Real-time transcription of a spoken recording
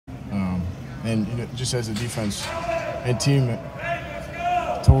and just as a defense and team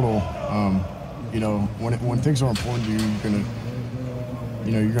total, when things are important to you,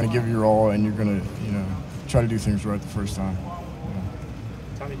 you're gonna give your all, and you're gonna try to do things right the first time.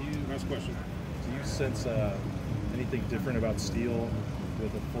 Tommy, last question. Do you sense anything different about Steele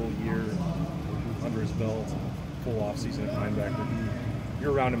with a full year under his belt, full offseason at linebacker?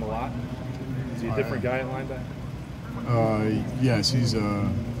 You're around him a lot. Is he a different guy at linebacker? Yes, he's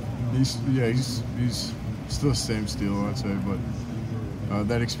still the same Steele, I'd say, but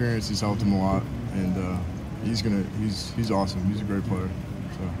that experience has helped him a lot, and he's awesome. He's a great player.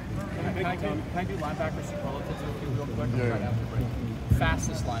 So. Can I do linebacker superlatives with you real quick? Yeah.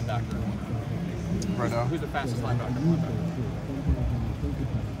 Fastest linebacker. Right now? Who's the fastest linebacker?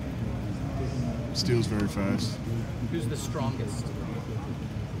 Steele's very fast. Who's the strongest?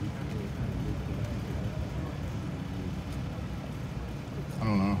 I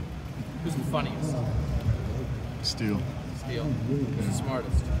don't know. Who's the funniest? Steele. Who's the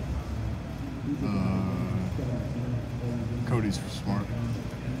smartest? Cody's smart.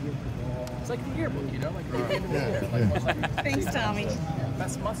 It's like the yearbook, like the end of the year. Thanks, Tommy.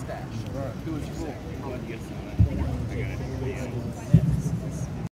 Best mustache. Who would you say? Yes.